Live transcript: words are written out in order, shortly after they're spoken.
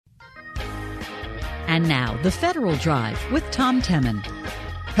And now, The Federal Drive with Tom Temin.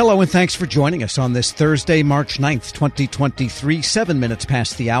 Hello, and thanks for joining us on this Thursday, March 9th, 2023, 7 minutes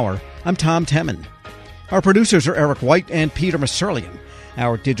past the hour. I'm Tom Temin. Our producers are Eric White and Peter Masurlian.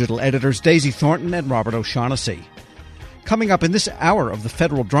 Our digital editors, Daisy Thornton and Robert O'Shaughnessy. Coming up in this hour of The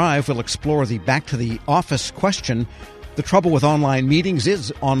Federal Drive, we'll explore the back to the office question. The trouble with online meetings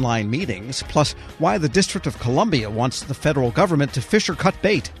is online meetings, plus why the District of Columbia wants the federal government to fish or cut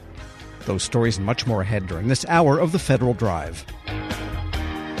bait. Those stories and much more ahead during this hour of The Federal Drive.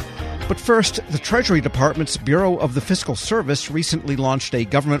 But first, the Treasury Department's Bureau of the Fiscal Service recently launched a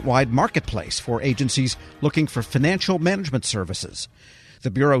government-wide marketplace for agencies looking for financial management services. The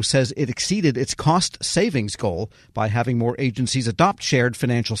Bureau says it exceeded its cost savings goal by having more agencies adopt shared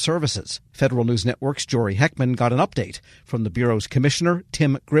financial services. Federal News Network's Jory Heckman got an update from the Bureau's Commissioner,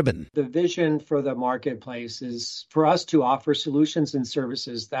 Tim Gribben. The vision for the marketplace is for us to offer solutions and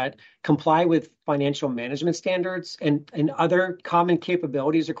services that comply with financial management standards and other common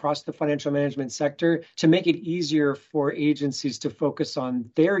capabilities across the financial management sector to make it easier for agencies to focus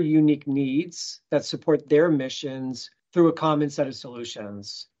on their unique needs that support their missions through a common set of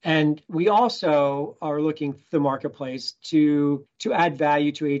solutions. And we also are looking at the marketplace to add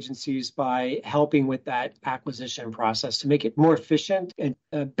value to agencies by helping with that acquisition process to make it more efficient and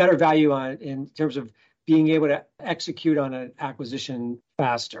better value in terms of being able to execute on an acquisition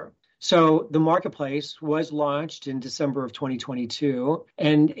faster. So the marketplace was launched in December of 2022.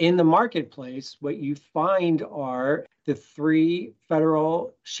 And in the marketplace, what you find are the three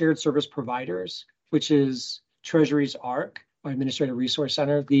federal shared service providers, which is Treasury's ARC, our Administrative Resource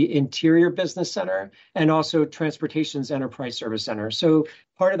Center, the Interior Business Center, and also Transportation's Enterprise Service Center. So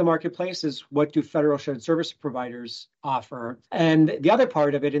part of the marketplace is what do federal shared service providers offer? And the other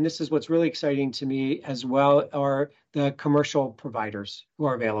part of it, and this is what's really exciting to me as well, are the commercial providers who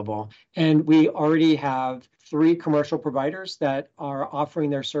are available. And we already have three commercial providers that are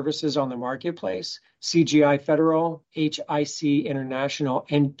offering their services on the marketplace: CGI Federal, HIC International,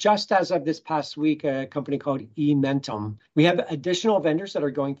 and just as of this past week, a company called eMentum. We have additional vendors that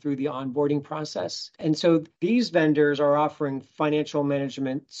are going through the onboarding process. And so these vendors are offering financial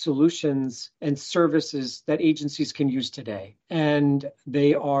management solutions and services that agencies can use today. And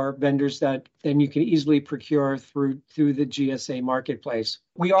they are vendors that then you can easily procure through the GSA marketplace.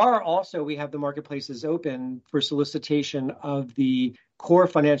 We have the marketplaces open for solicitation of the core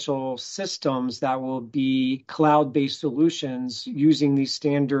financial systems that will be cloud-based solutions using these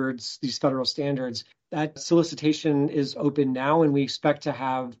standards, these federal standards. That solicitation is open now, and we expect to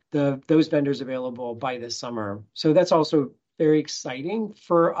have those vendors available by this summer. So that's also very exciting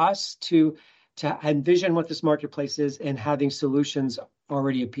for us to envision what this marketplace is and having solutions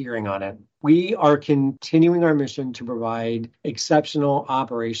already appearing on it. We are continuing our mission to provide exceptional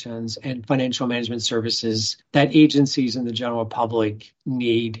operations and financial management services that agencies and the general public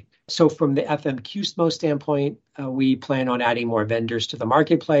need. So from the FMQSMO standpoint, we plan on adding more vendors to the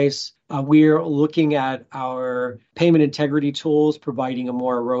marketplace. We're looking at our payment integrity tools, providing a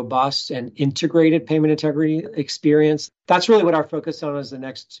more robust and integrated payment integrity experience. That's really what our focus on is the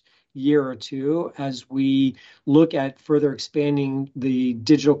next year or two as we look at further expanding the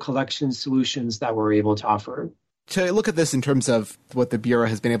digital collection solutions that we're able to offer. To look at this in terms of what the Bureau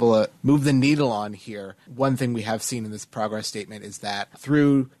has been able to move the needle on here, one thing we have seen in this progress statement is that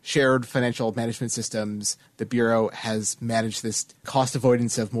through shared financial management systems, the Bureau has managed this cost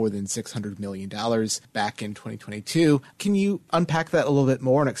avoidance of more than $600 million back in 2022. Can you unpack that a little bit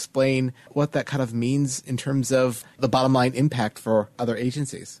more and explain what that kind of means in terms of the bottom line impact for other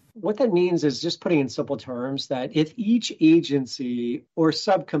agencies? What that means is, just putting in simple terms, that if each agency or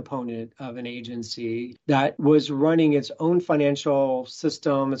subcomponent of an agency that was running its own financial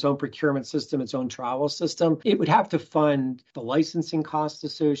system, its own procurement system, its own travel system, it would have to fund the licensing costs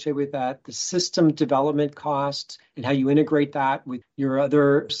associated with that, the system development costs, and how you integrate that with your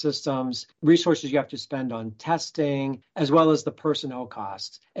other systems, resources you have to spend on testing, as well as the personnel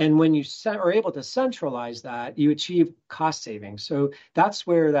costs. And when you are able to centralize that, you achieve cost savings. So that's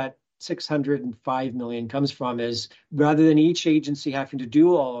where that $605 million comes from, is rather than each agency having to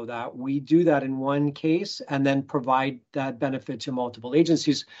do all of that, we do that in one case and then provide that benefit to multiple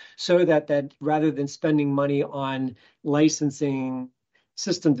agencies so that rather than spending money on licensing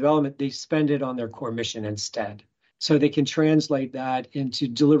system development, they spend it on their core mission instead. So they can translate that into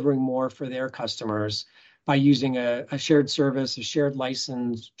delivering more for their customers by using a shared service, a shared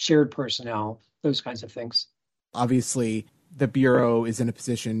license, shared personnel, those kinds of things. Obviously, the Bureau is in a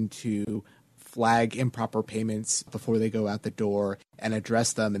position to flag improper payments before they go out the door and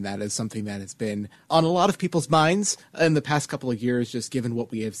address them. And that is something that has been on a lot of people's minds in the past couple of years, just given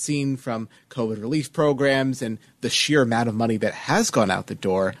what we have seen from COVID relief programs and the sheer amount of money that has gone out the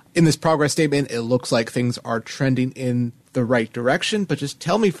door. In this progress statement, it looks like things are trending in the right direction, but just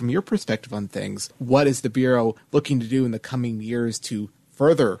tell me from your perspective on things, what is the Bureau looking to do in the coming years to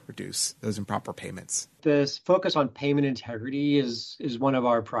further reduce those improper payments? This focus on payment integrity is one of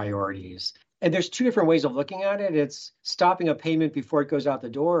our priorities. And there's two different ways of looking at it. It's stopping a payment before it goes out the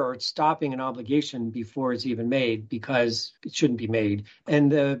door, or it's stopping an obligation before it's even made because it shouldn't be made.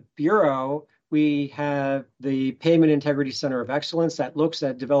 And the Bureau, we have the Payment Integrity Center of Excellence that looks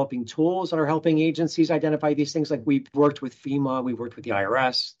at developing tools that are helping agencies identify these things. Like we've worked with FEMA, we've worked with the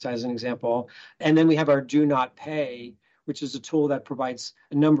IRS as an example. And then we have our Do Not Pay, which is a tool that provides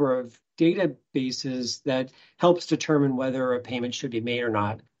a number of databases that helps determine whether a payment should be made or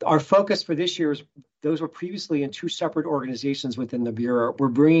not. Our focus for this year is those were previously in two separate organizations within the Bureau. We're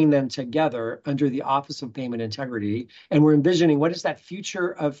bringing them together under the Office of Payment Integrity, and we're envisioning what does that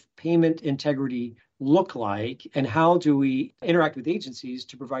future of payment integrity look like, and how do we interact with agencies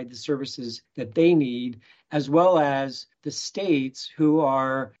to provide the services that they need, as well as the states who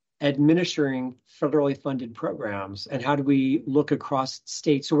are administering federally funded programs, and how do we look across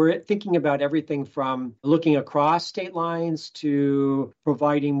states? So we're thinking about everything from looking across state lines to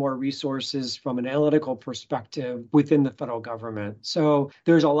providing more resources from an analytical perspective within the federal government. So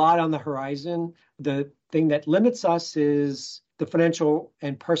there's a lot on the horizon. The thing that limits us is the financial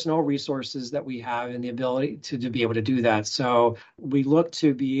and personnel resources that we have and the ability to be able to do that. So we look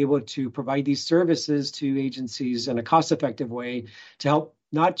to be able to provide these services to agencies in a cost-effective way to help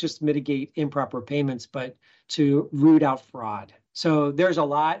not just mitigate improper payments, but to root out fraud. So there's a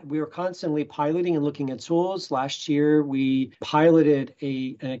lot. We are constantly piloting and looking at tools. Last year, we piloted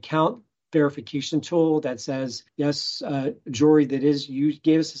an account verification tool that says, yes, Jory, that is, you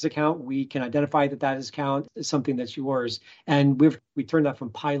gave us this account. We can identify that is account is something that's yours. And we turned that from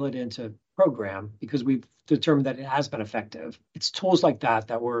pilot into program because we've determined that it has been effective. It's tools like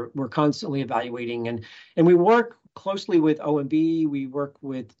that we're constantly evaluating. And we work closely with OMB. We work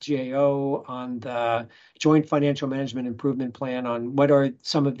with GAO on the Joint Financial Management Improvement Plan on what are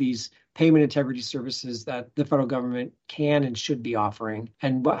some of these payment integrity services that the federal government can and should be offering,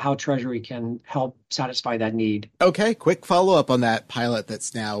 and how Treasury can help satisfy that need. Okay, quick follow-up on that pilot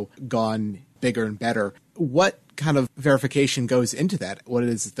that's now gone bigger and better. What kind of verification goes into that? What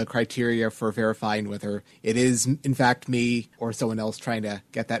is the criteria for verifying whether it is, in fact, me or someone else trying to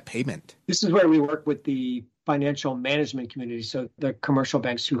get that payment? This is where we work with the financial management community, so the commercial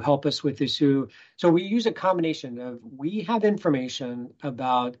banks who help us with this. So we use a combination of, we have information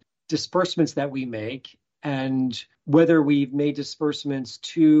about disbursements that we make and whether we've made disbursements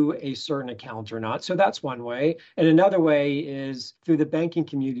to a certain account or not. So that's one way. And another way is through the banking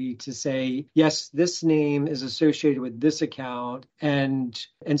community to say, yes, this name is associated with this account. And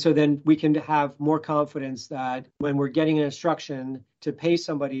so then we can have more confidence that when we're getting an instruction to pay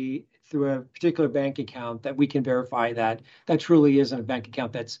somebody through a particular bank account, that we can verify that truly isn't a bank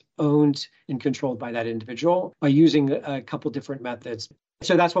account that's owned and controlled by that individual by using a couple different methods.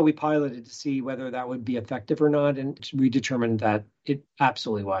 So that's what we piloted to see whether that would be effective or not, and we determined that it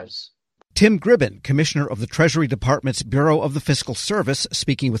absolutely was. Tim Gribben, Commissioner of the Treasury Department's Bureau of the Fiscal Service,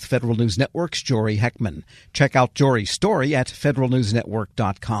 speaking with Federal News Network's Jory Heckman. Check out Jory's story at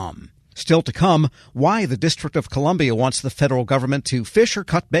federalnewsnetwork.com. Still to come, why the District of Columbia wants the federal government to fish or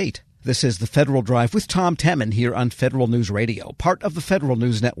cut bait. This is the Federal Drive with Tom Temin here on Federal News Radio, part of the Federal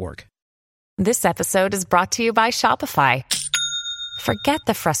News Network. This episode is brought to you by Shopify. Forget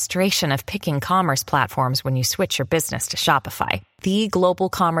the frustration of picking commerce platforms when you switch your business to Shopify, the global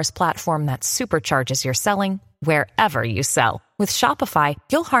commerce platform that supercharges your selling wherever you sell. With Shopify,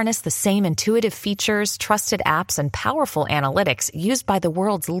 you'll harness the same intuitive features, trusted apps, and powerful analytics used by the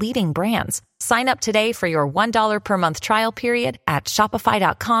world's leading brands. Sign up today for your $1 per month trial period at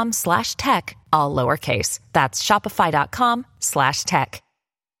shopify.com/tech, all lowercase. That's shopify.com/tech.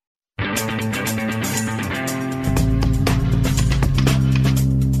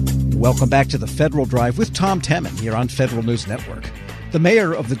 Welcome back to the Federal Drive with Tom Temin here on Federal News Network. The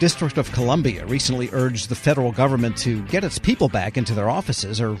mayor of the District of Columbia recently urged the federal government to get its people back into their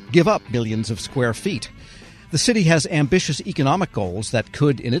offices or give up millions of square feet. The city has ambitious economic goals that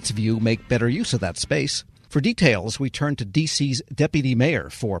could, in its view, make better use of that space. For details, we turn to D.C.'s Deputy Mayor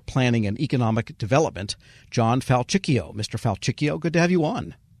for Planning and Economic Development, John Falchicchio. Mr. Falchicchio, good to have you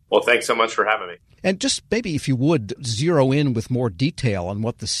on. Well, thanks so much for having me. And just maybe if you would zero in with more detail on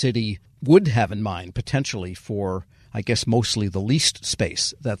what the city would have in mind potentially for I guess, mostly the leased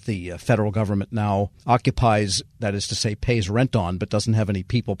space that the federal government now occupies, that is to say, pays rent on, but doesn't have any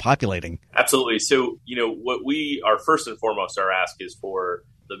people populating. Absolutely. So, what we are first and foremost, our ask is for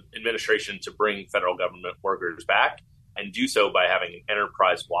the administration to bring federal government workers back and do so by having an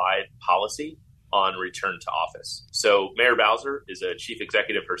enterprise-wide policy on return to office. So Mayor Bowser is a chief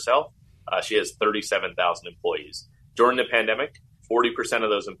executive herself. She has 37,000 employees. During the pandemic, 40% of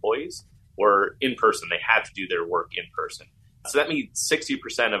those employees were in person. They had to do their work in person. So that means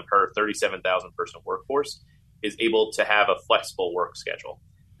 60% of her 37,000 person workforce is able to have a flexible work schedule.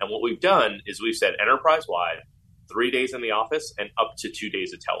 And what we've done is we've said enterprise-wide, 3 days in the office and up to 2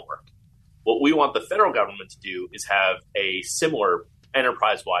 days of telework. What we want the federal government to do is have a similar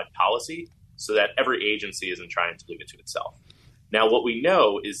enterprise-wide policy so that every agency isn't trying to leave it to itself. Now, what we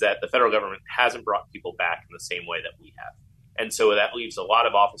know is that the federal government hasn't brought people back in the same way that we have. And so that leaves a lot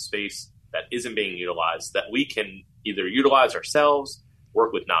of office space that isn't being utilized that we can either utilize ourselves,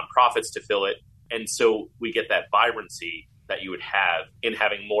 work with nonprofits to fill it. And so we get that vibrancy that you would have in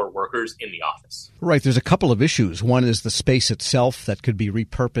having more workers in the office. Right. There's a couple of issues. One is the space itself that could be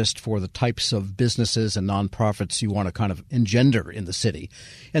repurposed for the types of businesses and nonprofits you want to kind of engender in the city.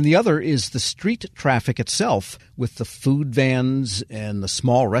 And the other is the street traffic itself with the food vans and the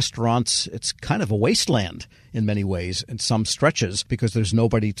small restaurants. It's kind of a wasteland in many ways in some stretches because there's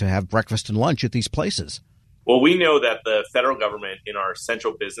nobody to have breakfast and lunch at these places. Well, we know that the federal government in our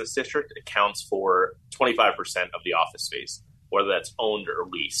central business district accounts for 25% of the office space, whether that's owned or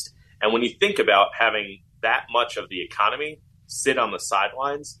leased. And when you think about having that much of the economy sit on the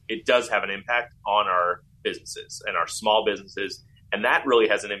sidelines, it does have an impact on our businesses and our small businesses. And that really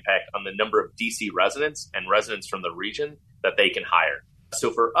has an impact on the number of DC residents and residents from the region that they can hire. So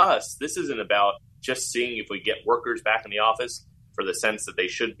for us, this isn't about just seeing if we get workers back in the office for the sense that they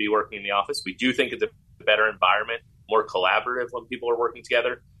should be working in the office. We do think it's a better environment, more collaborative when people are working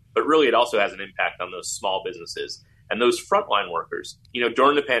together, but really it also has an impact on those small businesses and those frontline workers.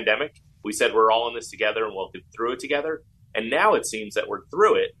 During the pandemic, we said we're all in this together and we'll get through it together. And now it seems that we're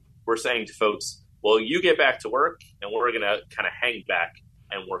through it. We're saying to folks, well, you get back to work and we're going to kind of hang back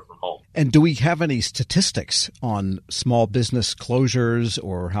and work from home. And do we have any statistics on small business closures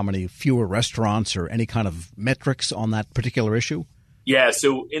or how many fewer restaurants or any kind of metrics on that particular issue? Yeah,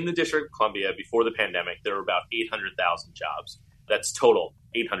 so in the District of Columbia, before the pandemic, there were about 800,000 jobs. That's total,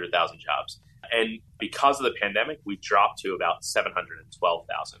 800,000 jobs. And because of the pandemic, we dropped to about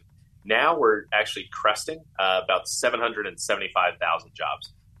 712,000. Now we're actually cresting about 775,000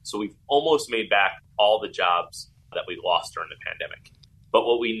 jobs. So we've almost made back all the jobs that we lost during the pandemic. But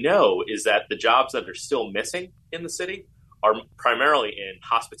what we know is that the jobs that are still missing in the city are primarily in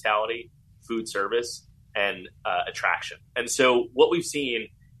hospitality, food service, and attraction. And so what we've seen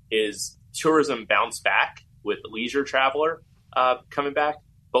is tourism bounce back with leisure traveler coming back,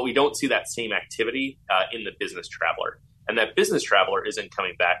 but we don't see that same activity in the business traveler. And that business traveler isn't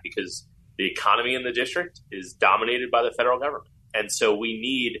coming back because the economy in the district is dominated by the federal government. And so we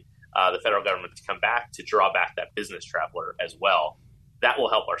need the federal government to come back to draw back that business traveler as well. That will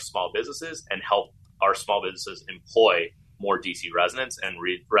help our small businesses and help our small businesses employ more DC residents and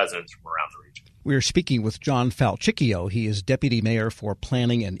residents from around the region. We're speaking with John Falchicchio. He is Deputy Mayor for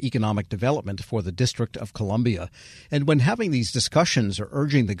Planning and Economic Development for the District of Columbia. And when having these discussions or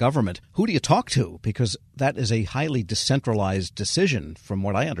urging the government, who do you talk to? Because that is a highly decentralized decision, from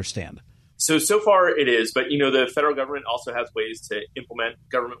what I understand. So far it is, but the federal government also has ways to implement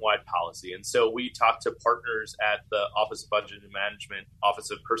government-wide policy. And so we talk to partners at the Office of Budget and Management, Office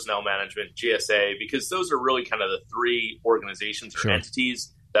of Personnel Management, GSA, because those are really kind of the three organizations or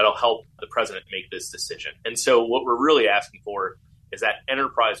entities that'll help the president make this decision. And so what we're really asking for is that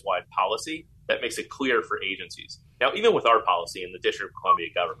enterprise-wide policy that makes it clear for agencies. Now, even with our policy in the District of Columbia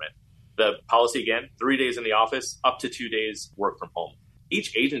government, the policy, again, 3 days in the office, up to 2 days work from home.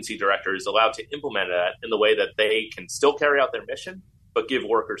 Each agency director is allowed to implement that in the way that they can still carry out their mission, but give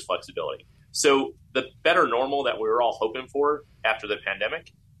workers flexibility. So the better normal that we were all hoping for after the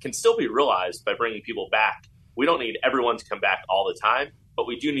pandemic can still be realized by bringing people back. We don't need everyone to come back all the time, but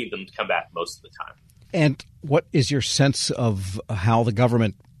we do need them to come back most of the time. And what is your sense of how the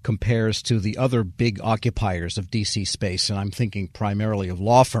government compares to the other big occupiers of D.C. space? And I'm thinking primarily of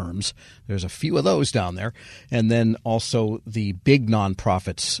law firms. There's a few of those down there. And then also the big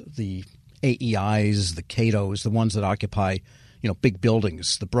nonprofits, the AEIs, the Catos, the ones that occupy, big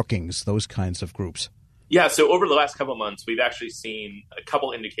buildings, the Brookings, those kinds of groups. Yeah, so over the last couple of months, we've actually seen a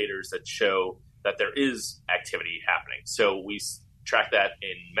couple indicators that show that there is activity happening. So we track that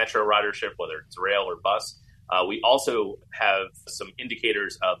in metro ridership, whether it's rail or bus. We also have some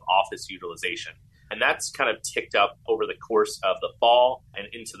indicators of office utilization. And that's kind of ticked up over the course of the fall and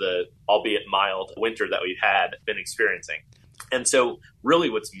into the, albeit mild, winter that we've been experiencing. And so really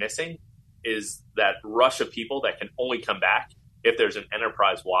what's missing is that rush of people that can only come back if there's an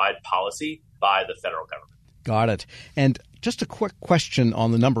enterprise-wide policy by the federal government. Got it. And just a quick question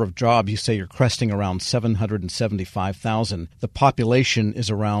on the number of jobs. You say you're cresting around 775,000. The population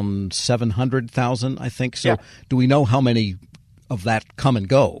is around 700,000, I think. So Do we know how many of that come and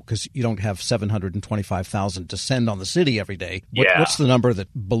go? Because you don't have 725,000 descend on the city every day. What's the number that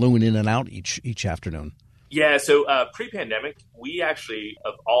balloon in and out each afternoon? Yeah, so pre-pandemic, we actually,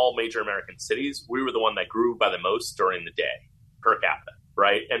 of all major American cities, we were the one that grew by the most during the day per capita,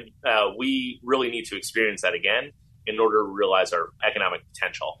 right? And we really need to experience that again in order to realize our economic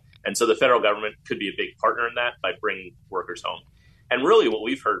potential. And so the federal government could be a big partner in that by bringing workers home. And really what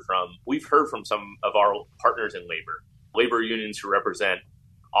we've heard from some of our partners in labor unions who represent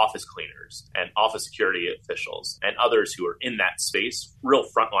office cleaners and office security officials and others who are in that space, real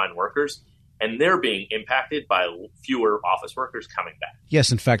frontline workers. And they're being impacted by fewer office workers coming back.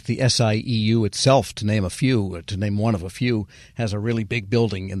 Yes, in fact, the SIEU itself, to name one of a few, has a really big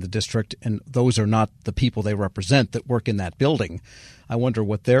building in the district, and those are not the people they represent that work in that building. I wonder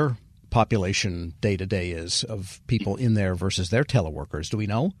what their population day-to-day is of people in there versus their teleworkers. Do we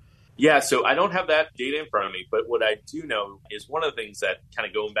know? Yeah, so I don't have that data in front of me, but what I do know is one of the things that kind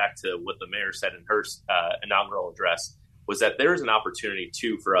of going back to what the mayor said in her inaugural address was that there's an opportunity,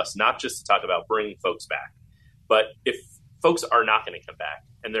 too, for us not just to talk about bringing folks back, but if folks are not going to come back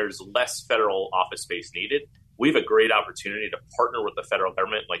and there's less federal office space needed, we have a great opportunity to partner with the federal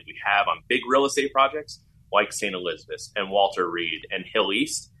government like we have on big real estate projects like St. Elizabeth's and Walter Reed and Hill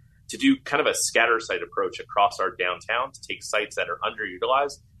East to do kind of a scatter site approach across our downtown to take sites that are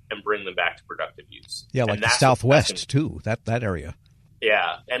underutilized and bring them back to productive use. Yeah, like the Southwest, too, that area.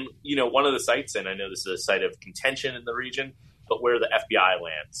 Yeah. And, one of the sites, and I know this is a site of contention in the region, but where the FBI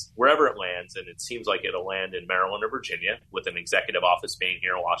lands, wherever it lands, and it seems like it'll land in Maryland or Virginia with an executive office being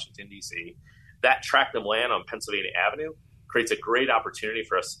here in Washington, D.C., that tract of land on Pennsylvania Avenue creates a great opportunity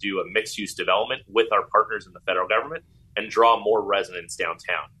for us to do a mixed-use development with our partners in the federal government and draw more residents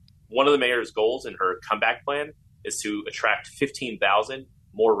downtown. One of the mayor's goals in her comeback plan is to attract 15,000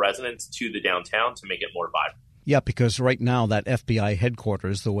 more residents to the downtown to make it more vibrant. Yeah, because right now that FBI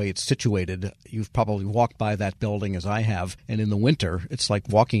headquarters, the way it's situated, you've probably walked by that building as I have, and in the winter, it's like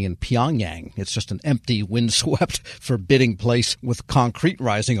walking in Pyongyang. It's just an empty, windswept, forbidding place with concrete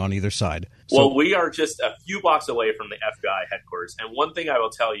rising on either side. Well, we are just a few blocks away from the FBI headquarters, and one thing I will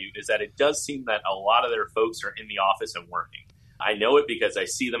tell you is that it does seem that a lot of their folks are in the office and working. I know it because I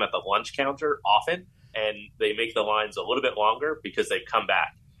see them at the lunch counter often, and they make the lines a little bit longer because they come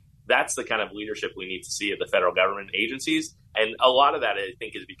back. That's the kind of leadership we need to see at the federal government agencies. And a lot of that, I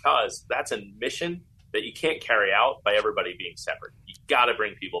think, is because that's a mission that you can't carry out by everybody being separate. You got to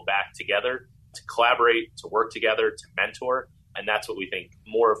bring people back together to collaborate, to work together, to mentor. And that's what we think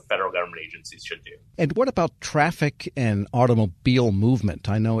more federal government agencies should do. And what about traffic and automobile movement?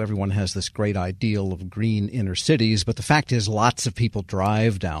 I know everyone has this great ideal of green inner cities, but the fact is lots of people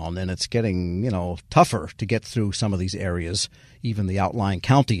drive down, and it's getting, tougher to get through some of these areas. Even the outlying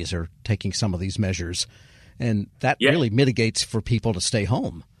counties are taking some of these measures. And that really mitigates for people to stay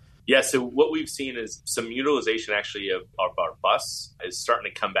home. Yeah, so what we've seen is some utilization actually of our bus is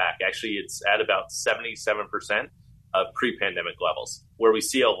starting to come back. Actually, it's at about 77% of pre-pandemic levels. Where we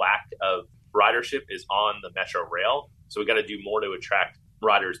see a lack of ridership is on the Metro Rail. So we got to do more to attract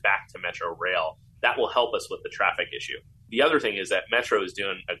riders back to Metro Rail. That will help us with the traffic issue. The other thing is that Metro is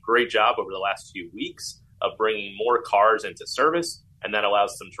doing a great job over the last few weeks of bringing more cars into service, and that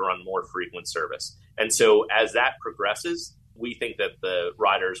allows them to run more frequent service. And so as that progresses, we think that the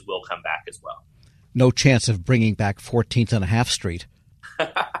riders will come back as well. No chance of bringing back 14th and a half Street.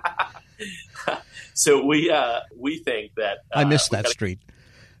 So we think that I miss that street.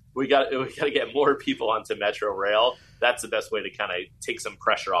 We got to get more people onto Metro Rail. That's the best way to kind of take some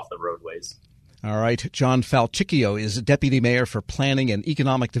pressure off the roadways. All right. John Falchicchio is Deputy Mayor for Planning and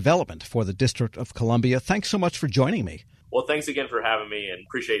Economic Development for the District of Columbia. Thanks so much for joining me. Well, thanks again for having me and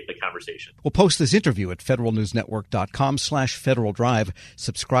appreciate the conversation. We'll post this interview at federalnewsnetwork.com/Federal Drive.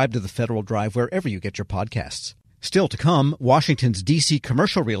 Subscribe to the Federal Drive wherever you get your podcasts. Still to come, Washington's D.C.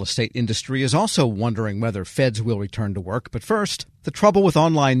 commercial real estate industry is also wondering whether feds will return to work. But first, the trouble with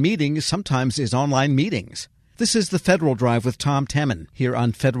online meetings sometimes is online meetings. This is the Federal Drive with Tom Temin here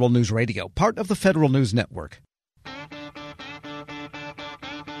on Federal News Radio, part of the Federal News Network.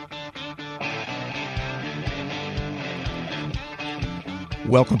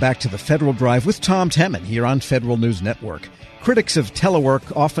 Welcome back to the Federal Drive with Tom Temin here on Federal News Network. Critics of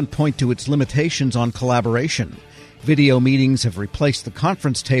telework often point to its limitations on collaboration. Video meetings have replaced the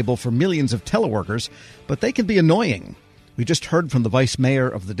conference table for millions of teleworkers, but they can be annoying. We just heard from the Vice Mayor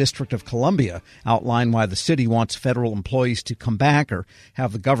of the District of Columbia outline why the city wants federal employees to come back or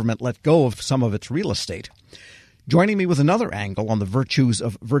have the government let go of some of its real estate. Joining me with another angle on the virtues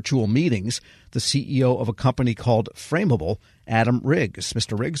of virtual meetings, the CEO of a company called Frameable, Adam Riggs.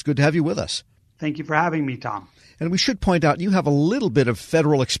 Mr. Riggs, good to have you with us. Thank you for having me, Tom. And we should point out you have a little bit of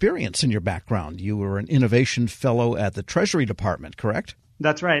federal experience in your background. You were an innovation fellow at the Treasury Department, correct?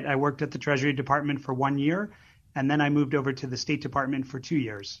 That's right. I worked at the Treasury Department for 1 year, and then I moved over to the State Department for 2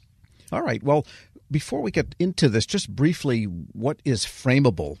 years. All right. Well, before we get into this, just briefly, what is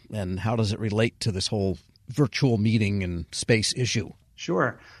Frameable and how does it relate to this whole virtual meeting and space issue?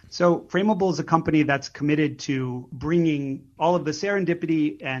 Sure. So Frameable is a company that's committed to bringing all of the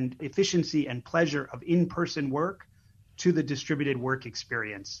serendipity and efficiency and pleasure of in-person work to the distributed work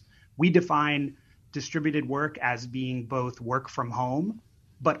experience. We define distributed work as being both work from home,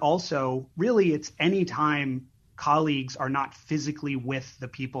 but also really it's any time colleagues are not physically with the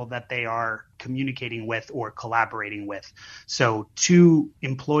people that they are communicating with or collaborating with. So two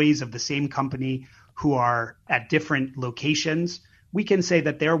employees of the same company who are at different locations, we can say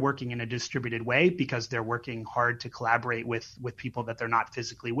that they're working in a distributed way because they're working hard to collaborate with people that they're not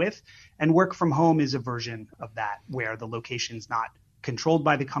physically with. And work from home is a version of that, where the location's not controlled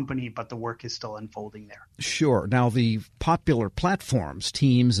by the company, but the work is still unfolding there. Sure. Now, the popular platforms,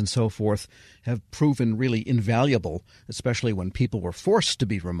 Teams and so forth, have proven really invaluable, especially when people were forced to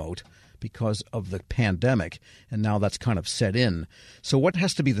be remote because of the pandemic. And now that's kind of set in. So what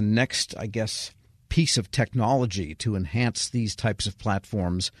has to be the next, I guess, piece of technology to enhance these types of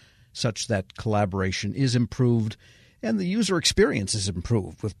platforms such that collaboration is improved and the user experience is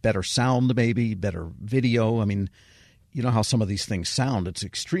improved with better sound, maybe better video? I mean, you know how some of these things sound. It's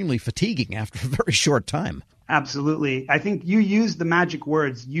extremely fatiguing after a very short time. Absolutely. I think you used the magic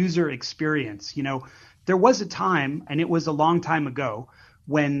words, user experience. You know, there was a time, and it was a long time ago,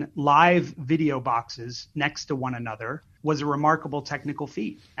 when live video boxes next to one another was a remarkable technical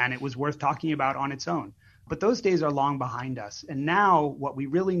feat, and it was worth talking about on its own. But those days are long behind us. And now what we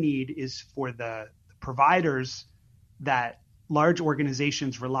really need is for the providers that large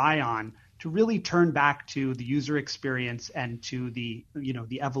organizations rely on to really turn back to the user experience and to the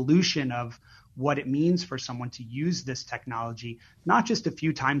evolution of what it means for someone to use this technology, not just a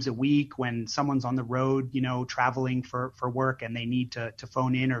few times a week when someone's on the road, traveling for work and they need to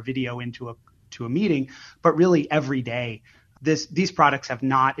phone in or video into a meeting, but really every day. These products have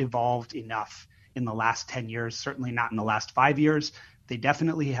not evolved enough in the last 10 years, certainly not in the last 5 years. They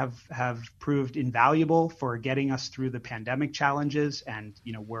definitely have proved invaluable for getting us through the pandemic challenges. And,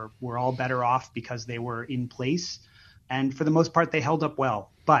 we're all better off because they were in place. And for the most part, they held up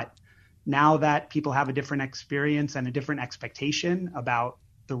well. But now that people have a different experience and a different expectation about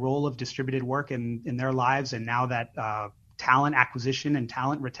the role of distributed work in their lives, and now that talent acquisition and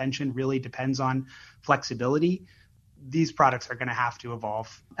talent retention really depends on flexibility, these products are going to have to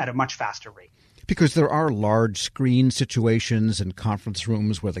evolve at a much faster rate. Because there are large screen situations and conference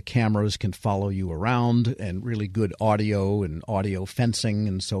rooms where the cameras can follow you around and really good audio and audio fencing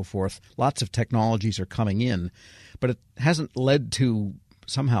and so forth. Lots of technologies are coming in, but it hasn't led to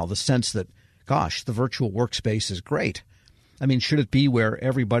somehow the sense that, gosh, the virtual workspace is great. I mean, should it be where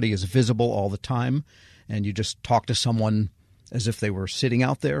everybody is visible all the time and you just talk to someone as if they were sitting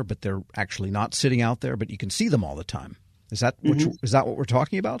out there, but they're actually not sitting out there, but you can see them all the time? Is that what we're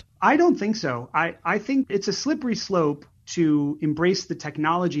talking about? I don't think so. I think it's a slippery slope to embrace the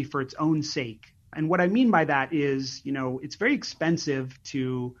technology for its own sake. And what I mean by that is, it's very expensive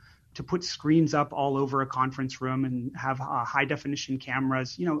to put screens up all over a conference room and have high definition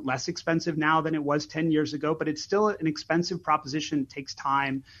cameras, less expensive now than it was 10 years ago, but it's still an expensive proposition. It takes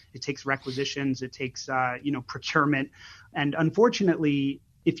time. It takes requisitions. It takes, procurement. And unfortunately,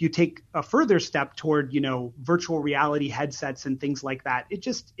 if you take a further step toward, virtual reality headsets and things like that, it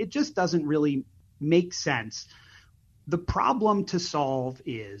just doesn't really make sense. The problem to solve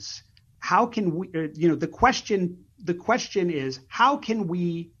is how can we, the question is, how can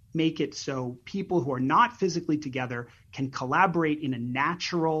we make it so people who are not physically together can collaborate in a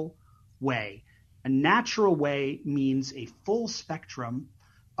natural way? A natural way means a full spectrum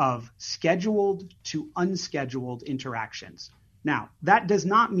of scheduled to unscheduled interactions. Now, that does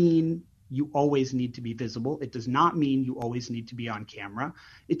not mean you always need to be visible. It does not mean you always need to be on camera.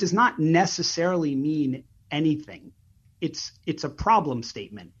 It does not necessarily mean anything. It's a problem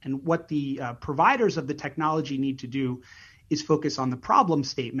statement. And what the providers of the technology need to do is focus on the problem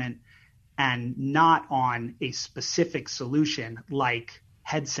statement and not on a specific solution like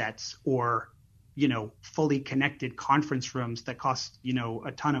headsets or, fully connected conference rooms that cost,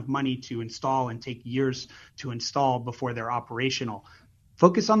 a ton of money to install and take years to install before they're operational.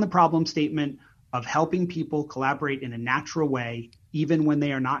 Focus on the problem statement of helping people collaborate in a natural way, even when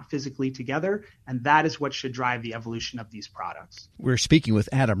they are not physically together. And that is what should drive the evolution of these products. We're speaking with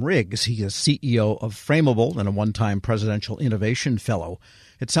Adam Riggs. He is CEO of Frameable and a one-time Presidential Innovation Fellow.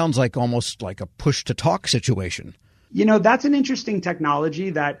 It sounds almost like a push-to-talk situation. That's an interesting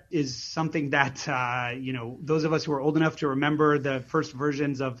technology. That is something that, those of us who are old enough to remember the first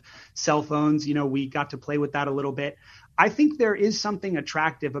versions of cell phones, we got to play with that a little bit. I think there is something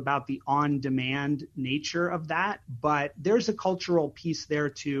attractive about the on-demand nature of that, but there's a cultural piece there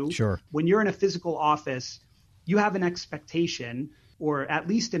too. Sure. When you're in a physical office, you have an expectation or at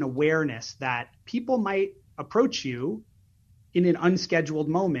least an awareness that people might approach you in an unscheduled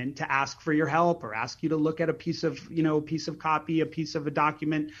moment to ask for your help or ask you to look at a piece of copy, a piece of a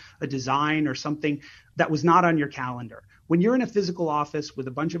document, a design or something that was not on your calendar. When you're in a physical office with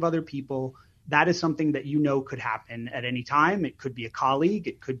a bunch of other people, that is something that could happen at any time. It could be a colleague,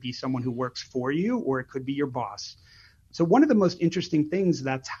 it could be someone who works for you, or it could be your boss. So one of the most interesting things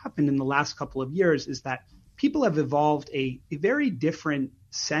that's happened in the last couple of years is that people have evolved a very different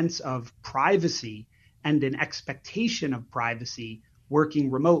sense of privacy and an expectation of privacy working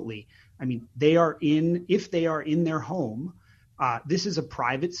remotely. I mean, if they are in their home, this is a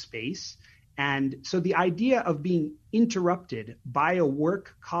private space. And so the idea of being interrupted by a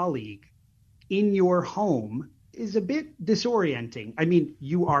work colleague in your home is a bit disorienting. I mean,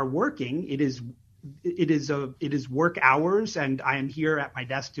 you are working. It is work hours, and I am here at my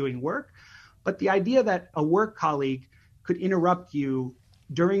desk doing work. But the idea that a work colleague could interrupt you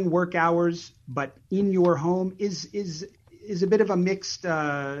during work hours, but in your home is a bit of a mixed.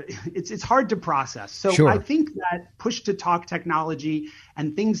 It's hard to process. So sure. I think that push-to-talk technology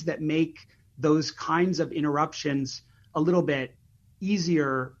and things that make those kinds of interruptions a little bit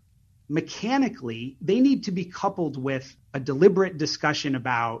easier mechanically, they need to be coupled with a deliberate discussion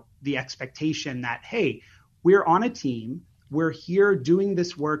about the expectation that, hey, we're on a team, we're here doing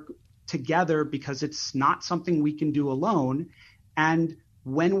this work together because it's not something we can do alone. And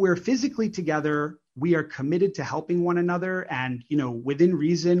when we're physically together, we are committed to helping one another. And, within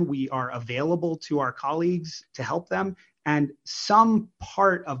reason, we are available to our colleagues to help them. And some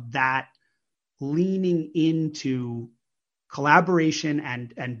part of that leaning into collaboration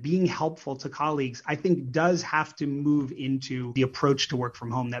and being helpful to colleagues, I think does have to move into the approach to work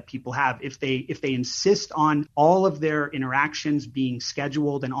from home that people have. If they insist on all of their interactions being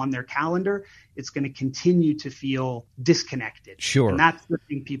scheduled and on their calendar, it's going to continue to feel disconnected. Sure. And that's the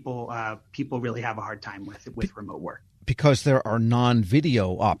thing people really have a hard time with remote work. Because there are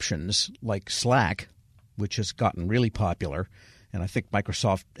non-video options like Slack, which has gotten really popular. And I think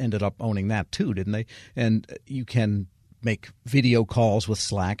Microsoft ended up owning that too, didn't they? And you can make video calls with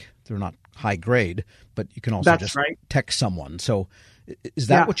Slack. They're not high grade, but you can also text someone. So is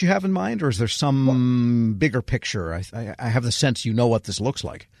that what you have in mind, or is there some bigger picture? I have the sense what this looks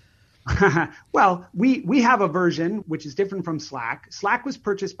like. Well, we have a version which is different from Slack. Slack was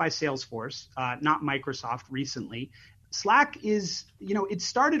purchased by Salesforce, not Microsoft recently. Slack is, it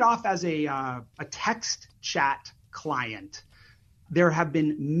started off as a text chat client. There have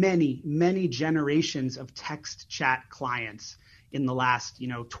been many, many generations of text chat clients in the last,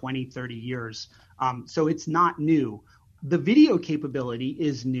 20, 30 years. So it's not new. The video capability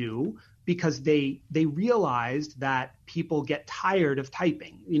is new because they realized that people get tired of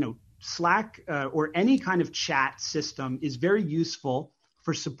typing. Slack or any kind of chat system is very useful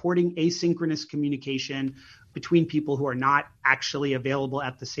for supporting asynchronous communication between people who are not actually available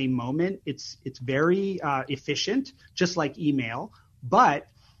at the same moment. It's very efficient, just like email. But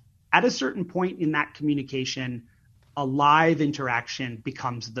at a certain point in that communication, a live interaction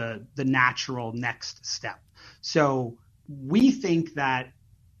becomes the natural next step. So we think that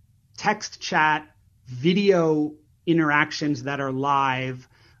text chat, video interactions that are live,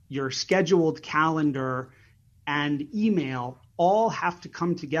 your scheduled calendar, and email all have to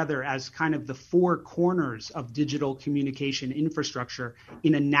come together as kind of the four corners of digital communication infrastructure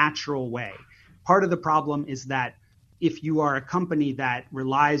in a natural way. Part of the problem is that if you are a company that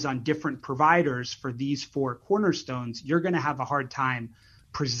relies on different providers for these four cornerstones, you're going to have a hard time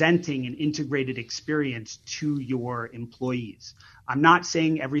presenting an integrated experience to your employees. I'm not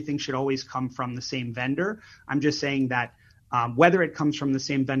saying everything should always come from the same vendor. I'm just saying that whether it comes from the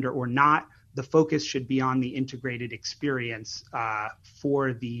same vendor or not, the focus should be on the integrated experience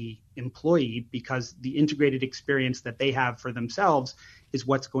for the employee, because the integrated experience that they have for themselves is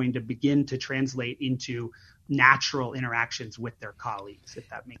what's going to begin to translate into natural interactions with their colleagues, if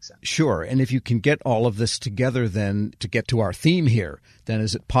that makes sense. Sure. And if you can get all of this together, then to get to our theme here, then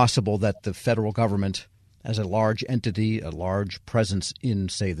is it possible that the federal government, as a large entity, a large presence in,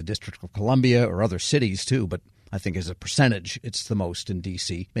 say, the District of Columbia or other cities too, but I think as a percentage, it's the most in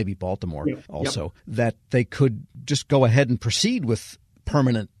D.C., maybe Baltimore also, that they could just go ahead and proceed with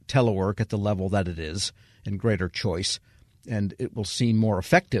permanent telework at the level that it is and greater choice, and it will seem more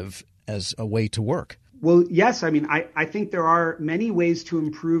effective as a way to work. Well, yes. I mean, I think there are many ways to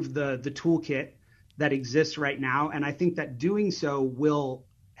improve the toolkit that exists right now. And I think that doing so will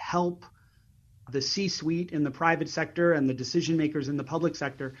help the C-suite in the private sector and the decision makers in the public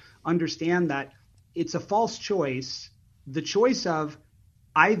sector understand that it's a false choice. The choice of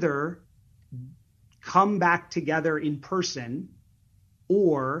either come back together in person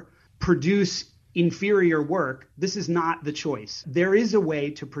or produce inferior work. This is not the choice. There is a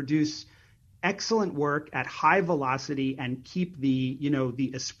way to produce excellent work at high velocity and keep the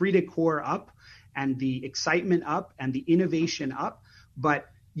esprit de corps up and the excitement up and the innovation up. But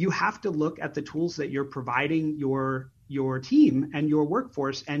you have to look at the tools that you're providing your team and your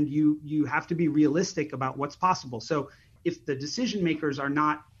workforce, and you have to be realistic about what's possible. So if the decision makers are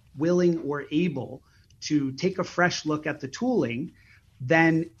not willing or able to take a fresh look at the tooling,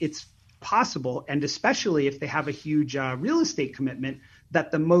 then it's possible, and especially if they have a huge real estate commitment, that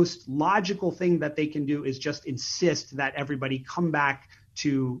the most logical thing that they can do is just insist that everybody come back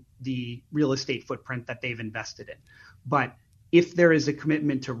to the real estate footprint that they've invested in. But if there is a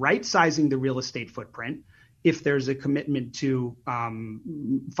commitment to right-sizing the real estate footprint, if there's a commitment to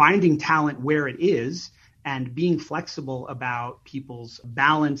finding talent where it is and being flexible about people's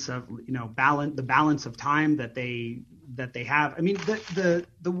balance of, the balance of time that they have. I mean, the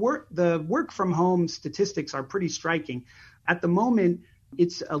work from home statistics are pretty striking. At the moment,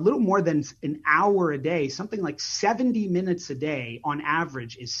 it's a little more than an hour a day, something like 70 minutes a day on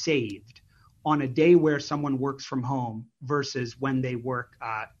average is saved on a day where someone works from home versus when they work,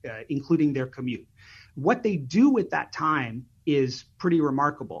 including their commute. What they do with that time is pretty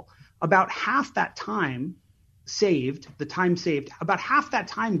remarkable. About half that time saved, about half that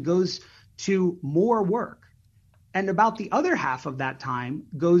time goes to more work. And about the other half of that time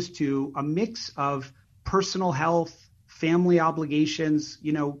goes to a mix of personal health, family obligations,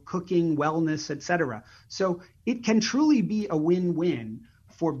 cooking, wellness, etc. So it can truly be a win-win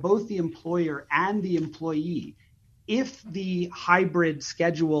for both the employer and the employee if the hybrid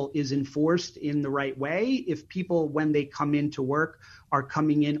schedule is enforced in the right way, if people, when they come into work, are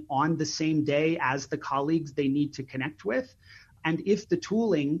coming in on the same day as the colleagues they need to connect with, and if the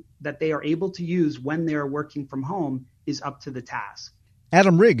tooling that they are able to use when they are working from home is up to the task.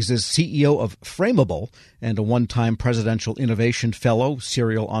 Adam Riggs is CEO of Frameable and a one-time Presidential Innovation Fellow,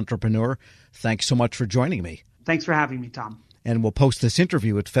 serial entrepreneur. Thanks so much for joining me. Thanks for having me, Tom. And we'll post this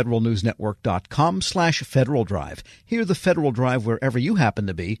interview at federalnewsnetwork.com/Federal Drive. Hear the Federal Drive wherever you happen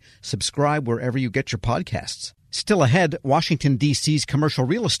to be. Subscribe wherever you get your podcasts. Still ahead, Washington, D.C.'s commercial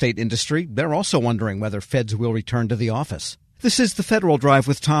real estate industry. They're also wondering whether feds will return to the office. This is the Federal Drive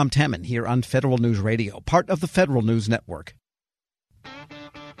with Tom Temin here on Federal News Radio, part of the Federal News Network.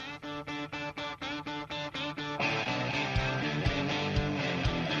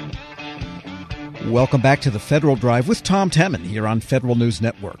 Welcome back to the Federal Drive with Tom Temin here on Federal News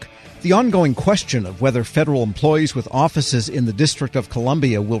Network. The ongoing question of whether federal employees with offices in the District of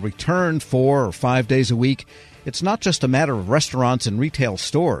Columbia will return 4 or 5 days a week, it's not just a matter of restaurants and retail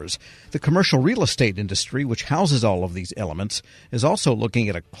stores. The commercial real estate industry, which houses all of these elements, is also looking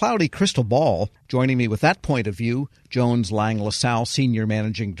at a cloudy crystal ball. Joining me with that point of view, Jones Lang LaSalle Senior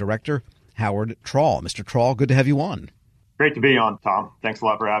Managing Director, Howard Traul. Mr. Traul, good to have you on. Great to be on, Tom. Thanks a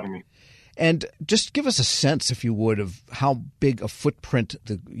lot for having me. And just give us a sense, if you would, of how big a footprint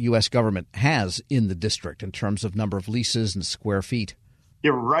the U.S. government has in the district in terms of number of leases and square feet.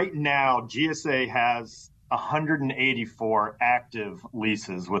 Yeah, right now, GSA has 184 active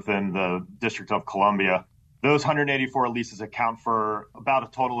leases within the District of Columbia. Those 184 leases account for about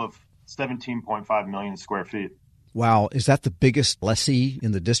a total of 17.5 million square feet. Wow. Is that the biggest lessee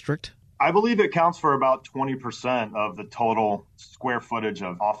in the district? I believe it counts for about 20% of the total square footage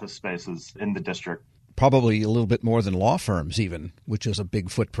of office spaces in the district. Probably a little bit more than law firms even, which is a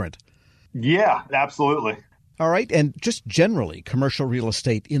big footprint. Yeah, absolutely. All right. And just generally, commercial real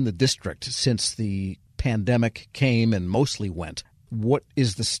estate in the district since the pandemic came and mostly went. What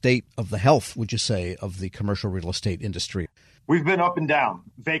is the state of the health, would you say, of the commercial real estate industry? We've been up and down.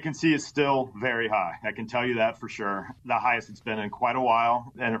 Vacancy is still very high. I can tell you that for sure. The highest it's been in quite a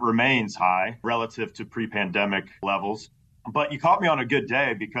while, and it remains high relative to pre-pandemic levels. But you caught me on a good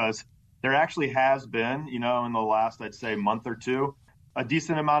day because there actually has been, in the last, I'd say, month or two, a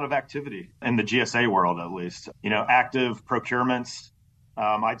decent amount of activity in the GSA world, at least. Active procurements.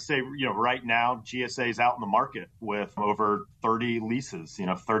 I'd say, right now, GSA is out in the market with over 30 leases,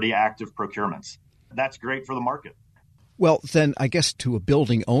 30 active procurements. That's great for the market. Well, then I guess to a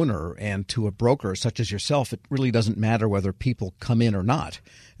building owner and to a broker such as yourself, it really doesn't matter whether people come in or not.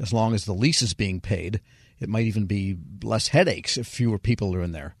 As long as the lease is being paid, it might even be less headaches if fewer people are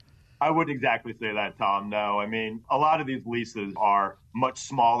in there. I wouldn't exactly say that, Tom. No, I mean, a lot of these leases are much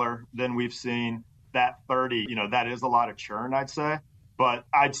smaller than we've seen. That 30, that is a lot of churn, I'd say. But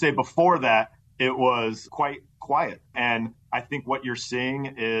I'd say before that, it was quite quiet. And I think what you're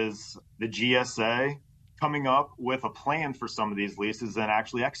seeing is the GSA coming up with a plan for some of these leases and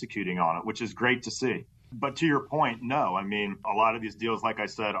actually executing on it, which is great to see. But to your point, no, I mean, a lot of these deals, like I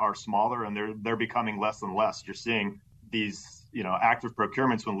said, are smaller and they're becoming less and less. You're seeing these, active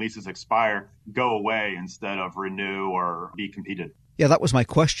procurements when leases expire go away instead of renew or be competed. Yeah, that was my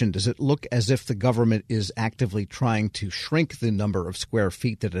question. Does it look as if the government is actively trying to shrink the number of square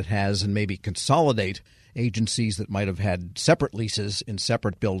feet that it has and maybe consolidate agencies that might have had separate leases in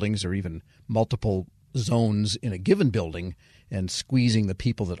separate buildings or even multiple zones in a given building and squeezing the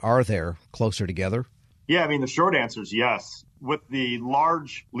people that are there closer together? Yeah, I mean, the short answer is yes. With the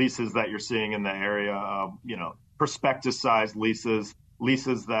large leases that you're seeing in the area, prospectus-sized leases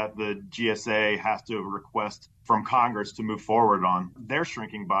that the GSA has to request from Congress to move forward on, they're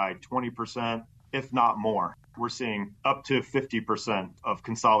shrinking by 20%, if not more. We're seeing up to 50% of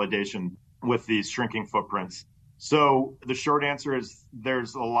consolidation with these shrinking footprints. So the short answer is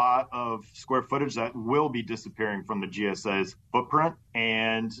there's a lot of square footage that will be disappearing from the GSA's footprint.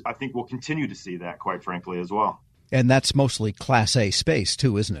 And I think we'll continue to see that, quite frankly, as well. And that's mostly Class A space,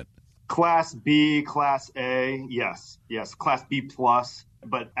 too, isn't it? Class B, Class A, yes. Class B plus,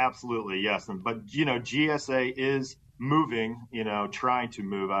 but absolutely, yes. But, GSA is moving, trying to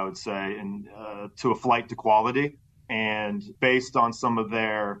move, I would say, to a flight to quality. And based on some of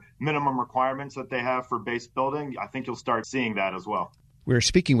their minimum requirements that they have for base building, I think you'll start seeing that as well. We're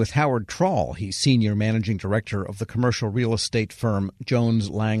speaking with Howard Trawl. He's Senior Managing Director of the commercial real estate firm Jones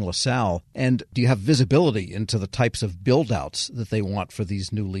Lang LaSalle. And do you have visibility into the types of build-outs that they want for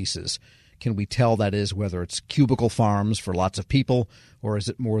these new leases? Can we tell, that is, whether it's cubicle farms for lots of people, or is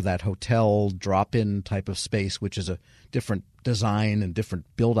it more that hotel drop-in type of space, which is a different design and different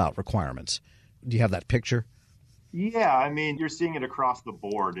build-out requirements? Do you have that picture? Yeah, I mean, you're seeing it across the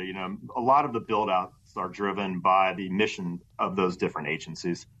board. A lot of the build-outs are driven by the mission of those different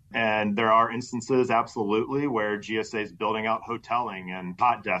agencies. And there are instances, absolutely, where GSA is building out hoteling and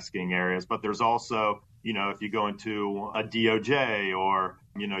hot desking areas. But there's also, if you go into a DOJ or,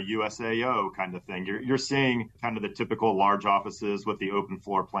 USAO kind of thing, you're seeing kind of the typical large offices with the open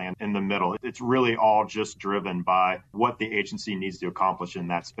floor plan in the middle. It's really all just driven by what the agency needs to accomplish in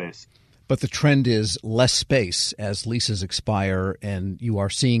that space. But the trend is less space as leases expire, and you are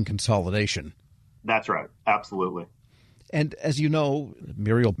seeing consolidation. That's right. Absolutely. And as you know,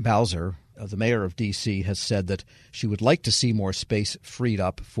 Muriel Bowser, the mayor of D.C., has said that she would like to see more space freed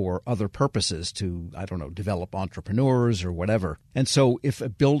up for other purposes to, develop entrepreneurs or whatever. And so if a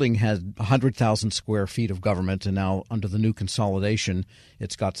building had 100,000 square feet of government and now under the new consolidation,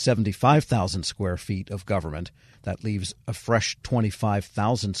 it's got 75,000 square feet of government, that leaves a fresh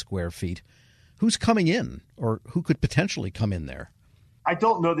 25,000 square feet. Who's coming in, or who could potentially come in there? I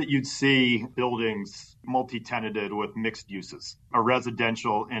don't know that you'd see buildings multi-tenanted with mixed uses. A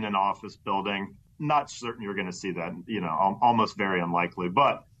residential in an office building, not certain you're going to see that, almost very unlikely.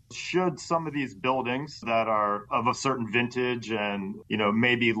 But should some of these buildings that are of a certain vintage and,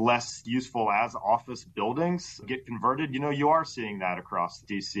 maybe less useful as office buildings get converted, you are seeing that across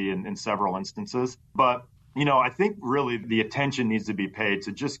DC in several instances. But I think really the attention needs to be paid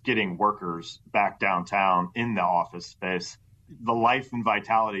to just getting workers back downtown in the office space. The life and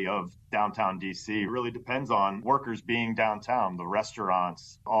vitality of downtown DC really depends on workers being downtown, the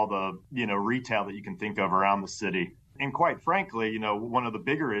restaurants, all the, retail that you can think of around the city. And quite frankly, one of the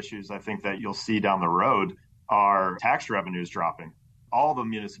bigger issues I think that you'll see down the road are tax revenues dropping. All the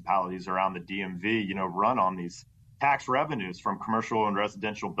municipalities around the DMV, run on these tax revenues from commercial and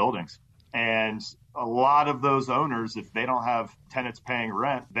residential buildings. And a lot of those owners, if they don't have tenants paying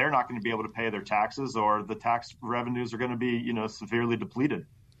rent, they're not going to be able to pay their taxes, or the tax revenues are going to be, severely depleted.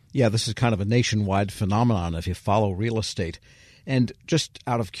 Yeah, this is kind of a nationwide phenomenon if you follow real estate. And just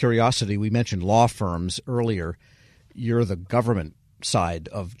out of curiosity, we mentioned law firms earlier. You're the government side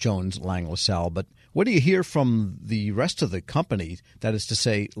of Jones Lang LaSalle, but what do you hear from the rest of the company? That is to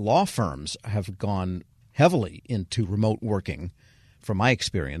say, law firms have gone heavily into remote working, from my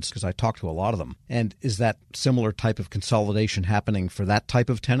experience, because I talk to a lot of them. And is that similar type of consolidation happening for that type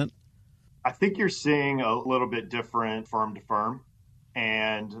of tenant? I think you're seeing a little bit different firm to firm.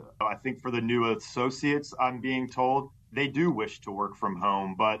 And I think for the new associates, I'm being told they do wish to work from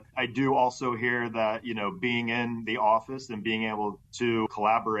home. But I do also hear that, being in the office and being able to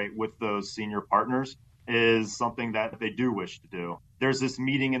collaborate with those senior partners is something that they do wish to do. There's this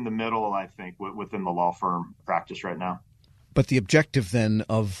meeting in the middle, I think, within the law firm practice right now. But the objective then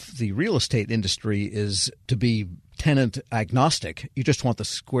of the real estate industry is to be tenant agnostic. You just want the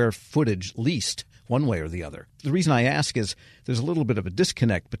square footage leased one way or the other. The reason I ask is there's a little bit of a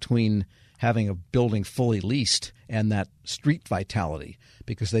disconnect between having a building fully leased and that street vitality,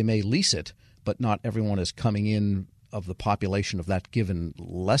 because they may lease it, but not everyone is coming in of the population of that given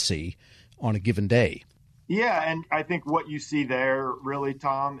lessee on a given day. Yeah, and I think what you see there really,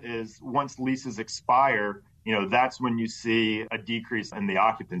 Tom, is once leases expire, that's when you see a decrease in the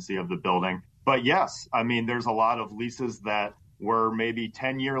occupancy of the building. But yes, I mean, there's a lot of leases that were maybe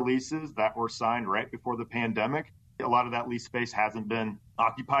 10-year leases that were signed right before the pandemic. A lot of that lease space hasn't been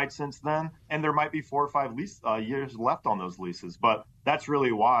occupied since then. And there might be 4 or 5 years left on those leases. But that's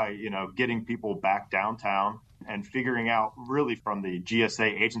really why, getting people back downtown and figuring out really from the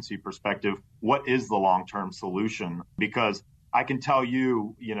GSA agency perspective, what is the long-term solution? Because I can tell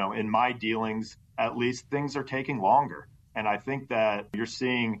you, in my dealings, at least things are taking longer. And I think that you're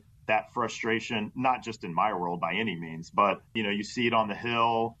seeing that frustration, not just in my world by any means, but, you see it on the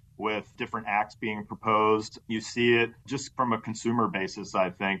Hill with different acts being proposed. You see it just from a consumer basis, I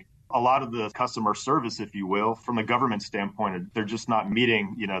think. A lot of the customer service, if you will, from the government standpoint, they're just not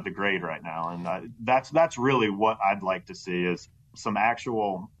meeting, the grade right now. And that's really what I'd like to see is some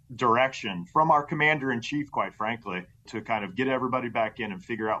actual direction from our commander in chief, quite frankly, to kind of get everybody back in and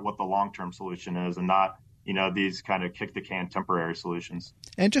figure out what the long-term solution is and not, these kind of kick the can temporary solutions.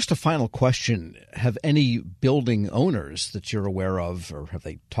 And just a final question. Have any building owners that you're aware of, or have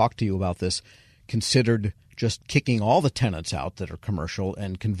they talked to you about this, considered just kicking all the tenants out that are commercial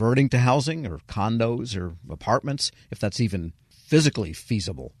and converting to housing or condos or apartments, if that's even physically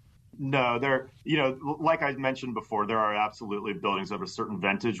feasible? No, like I mentioned before, there are absolutely buildings of a certain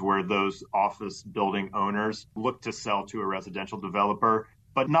vintage where those office building owners look to sell to a residential developer,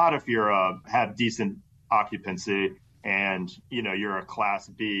 but not if you're have decent occupancy and, you're a Class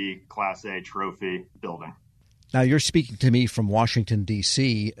B, Class A trophy building. Now, you're speaking to me from Washington,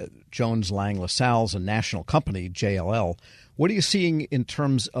 D.C. Jones Lang LaSalle's a national company, JLL. What are you seeing in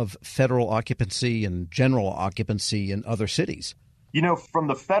terms of federal occupancy and general occupancy in other cities? From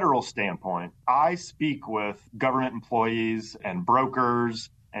the federal standpoint, I speak with government employees and brokers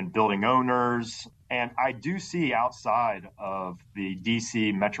and building owners, and I do see outside of the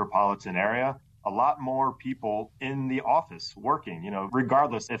D.C. metropolitan area a lot more people in the office working,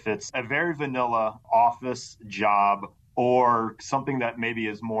 regardless if it's a very vanilla office job or something that maybe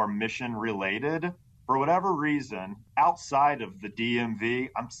is more mission related. For whatever reason, outside of the DMV,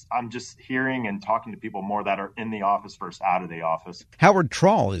 I'm just hearing and talking to people more that are in the office versus out of the office. Howard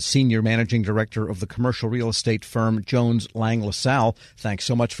Trawl is Senior Managing Director of the commercial real estate firm Jones Lang LaSalle. Thanks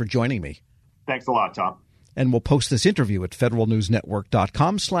so much for joining me. Thanks a lot, Tom. And we'll post this interview at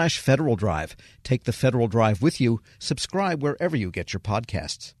federalnewsnetwork.com/Federal Drive. Take the Federal Drive with you. Subscribe wherever you get your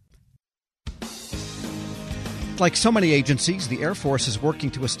podcasts. Like so many agencies, the Air Force is working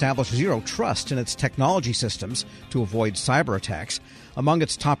to establish zero trust in its technology systems to avoid cyber attacks. Among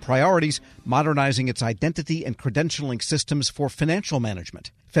its top priorities, modernizing its identity and credentialing systems for financial management.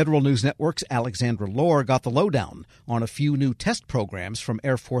 Federal News Network's Alexandra Lohr got the lowdown on a few new test programs from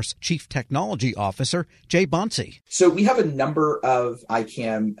Air Force Chief Technology Officer Jay Bonci. So we have a number of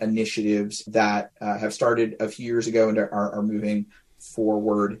ICAM initiatives that have started a few years ago and are moving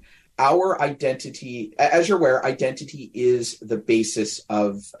forward. Our identity, as you're aware, identity is the basis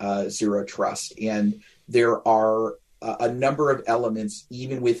of zero trust. And there are a number of elements,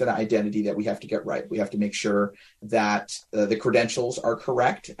 even with an identity, that we have to get right. We have to make sure that the credentials are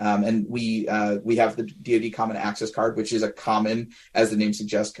correct. And we have the DoD Common Access Card, which is a common, as the name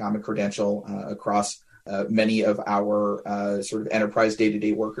suggests, common credential across many of our sort of enterprise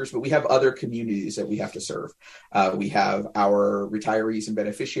day-to-day workers, but we have other communities that we have to serve. We have our retirees and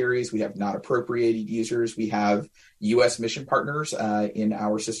beneficiaries. We have not appropriated users. We have U.S. mission partners in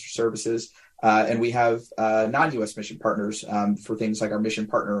our sister services. And we have non-U.S. mission partners for things like our mission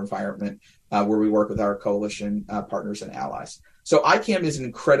partner environment, where we work with our coalition partners and allies. So ICAM is an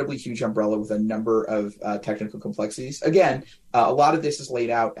incredibly huge umbrella with a number of technical complexities. Again, a lot of this is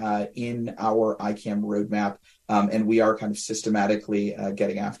laid out in our ICAM roadmap, and we are kind of systematically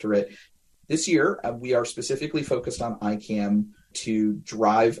getting after it. This year, we are specifically focused on ICAM to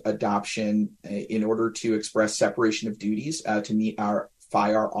drive adoption in order to express separation of duties to meet our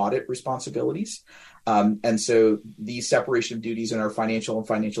FIAR audit responsibilities. And so these separation of duties in our financial and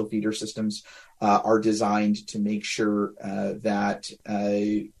financial feeder systems are designed to make sure that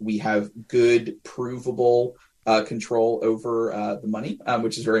we have good, provable control over the money,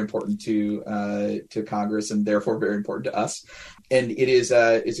 which is very important to Congress and therefore very important to us. And it is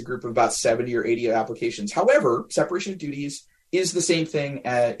a group of about 70 or 80 applications. However, separation of duties is the same thing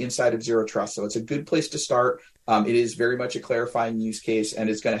inside of Zero Trust. So it's a good place to start. It is very much a clarifying use case, and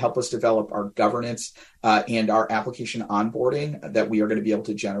it's going to help us develop our governance and our application onboarding that we are going to be able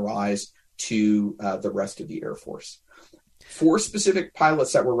to generalize to the rest of the Air Force. For specific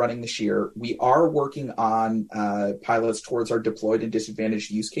pilots that we're running this year, we are working on pilots towards our deployed and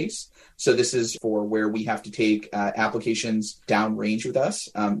disadvantaged use case. So this is for where we have to take applications downrange with us,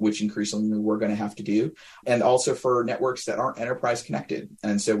 which increasingly we're going to have to do, and also for networks that aren't enterprise connected.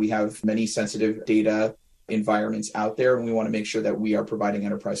 And so we have many sensitive data environments out there, and we want to make sure that we are providing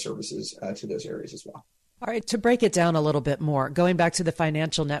enterprise services to those areas as well. All right, to break it down a little bit more, going back to the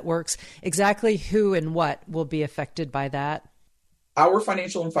financial networks, exactly who and what will be affected by that? Our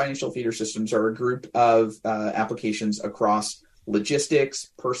financial and financial feeder systems are a group of applications across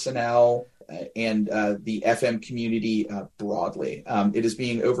logistics, personnel, and the FM community broadly. It is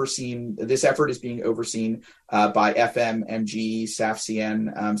being overseen, this effort is being overseen by FM, MG,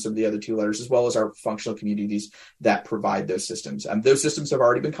 SAF-CN, some of the other two letters, as well as our functional communities that provide those systems. Those systems have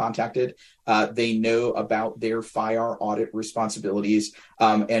already been contacted. They know about their FIAR audit responsibilities,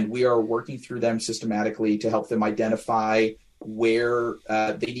 and we are working through them systematically to help them identify where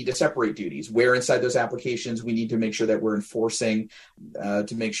they need to separate duties, where inside those applications we need to make sure that we're enforcing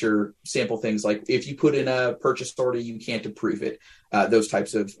to make sure sample things like if you put in a purchase order, you can't approve it, those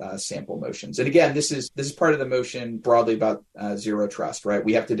types of sample motions. And again, this is part of the motion broadly about Zero Trust, right?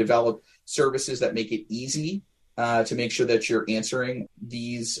 We have to develop services that make it easy to make sure that you're answering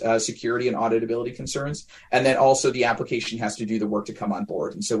these security and auditability concerns. And then also the application has to do the work to come on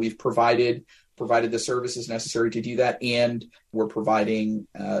board. And so we've provided the services necessary to do that, and we're providing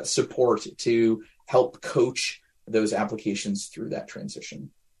support to help coach those applications through that transition.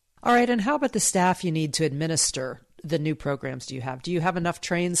 All right, and how about the staff you need to administer the new programs do you have? Do you have enough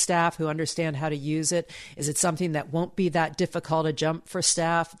trained staff who understand how to use it? Is it something that won't be that difficult to jump for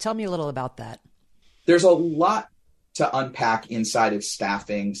staff? Tell me a little about that. There's a lot to unpack inside of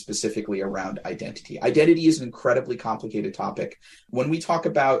staffing, specifically around identity. Identity is an incredibly complicated topic. When we talk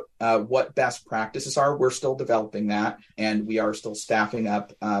about what best practices are, we're still developing that, and we are still staffing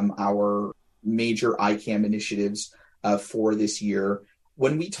up our major ICAM initiatives for this year.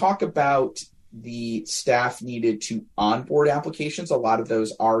 When we talk about the staff needed to onboard applications, a lot of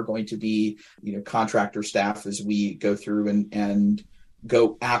those are going to be, contractor staff as we go through and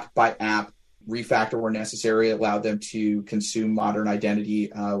go app by app, refactor where necessary, allow them to consume modern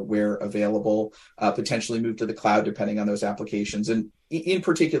identity where available, potentially move to the cloud depending on those applications. And in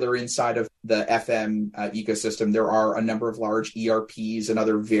particular, inside of the FM ecosystem, there are a number of large ERPs and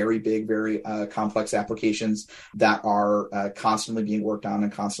other very big, very complex applications that are constantly being worked on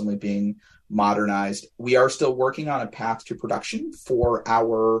and constantly being modernized. We are still working on a path to production for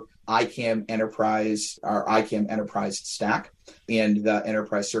our ICAM enterprise stack and the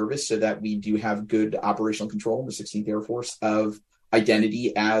enterprise service, so that we do have good operational control in the 16th Air Force of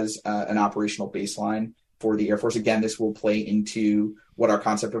identity as an operational baseline for the Air Force. Again, this will play into what our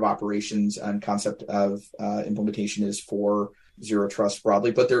concept of operations and concept of implementation is for Zero Trust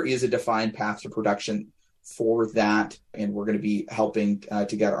broadly, but there is a defined path to production for that, and we're going to be helping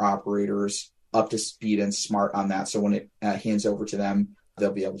to get our operators up to speed and smart on that, so when it hands over to them,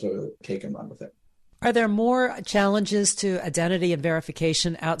 they'll be able to take and run with it. Are there more challenges to identity and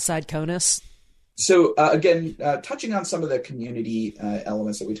verification outside CONUS? So again, touching on some of the community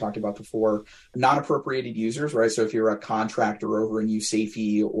elements that we talked about before, non-appropriated users, right? So if you're a contractor over in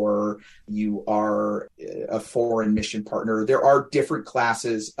USAFE or you are a foreign mission partner, there are different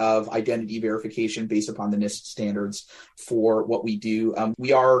classes of identity verification based upon the NIST standards for what we do.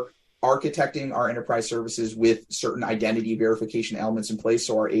 We are architecting our enterprise services with certain identity verification elements in place.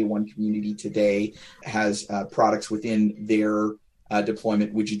 So our A1 community today has products within their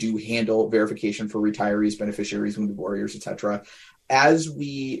deployment, which do handle verification for retirees, beneficiaries, wounded warriors, etc. As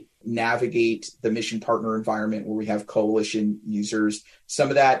we navigate the mission partner environment where we have coalition users, some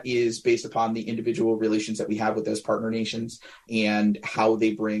of that is based upon the individual relations that we have with those partner nations and how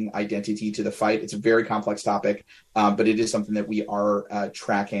they bring identity to the fight. It's a very complex topic, but it is something that we are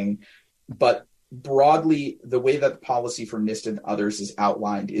tracking. But broadly, the way that the policy from NIST and others is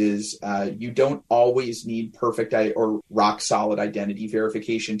outlined is you don't always need perfect or rock solid identity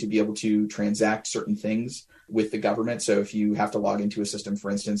verification to be able to transact certain things with the government. So if you have to log into a system,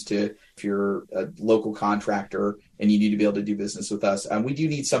 for instance, if you're a local contractor and you need to be able to do business with us, we do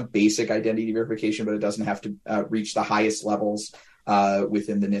need some basic identity verification, but it doesn't have to reach the highest levels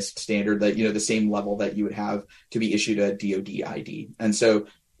within the NIST standard, that, the same level that you would have to be issued a DoD ID. And so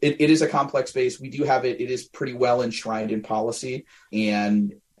it is a complex space. We do have it. It is pretty well enshrined in policy.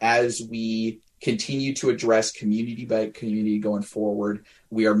 And as we continue to address community by community going forward,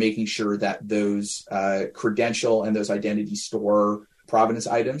 we are making sure that those credential and those identity store provenance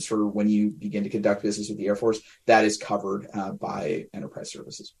items for when you begin to conduct business with the Air Force, that is covered by enterprise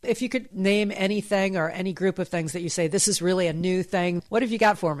services. If you could name anything or any group of things that you say, this is really a new thing, what have you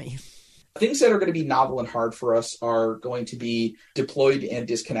got for me? Things that are going to be novel and hard for us are going to be deployed and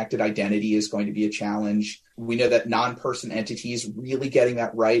disconnected identity is going to be a challenge. We know that non-person entities, really getting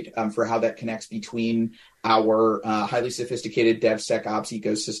that right for how that connects between our highly sophisticated DevSecOps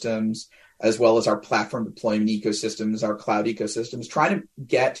ecosystems, as well as our platform deployment ecosystems, our cloud ecosystems, trying to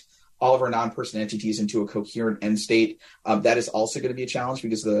get all of our non-person entities into a coherent end state. That is also going to be a challenge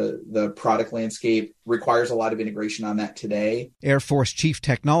because the product landscape requires a lot of integration on that today. Air Force Chief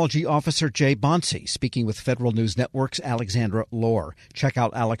Technology Officer Jay Bonsi speaking with Federal News Network's Alexandra Lohr. Check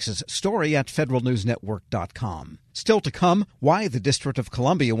out Alex's story at federalnewsnetwork.com. Still to come, why the District of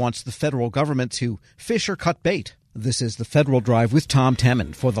Columbia wants the federal government to fish or cut bait. This is the Federal Drive with Tom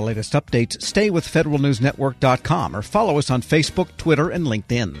Temin. For the latest updates, stay with federalnewsnetwork.com or follow us on Facebook, Twitter, and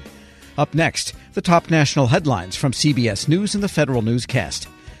LinkedIn. Up next, the top national headlines from CBS News and the Federal Newscast.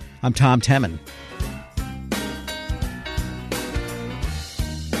 I'm Tom Temin.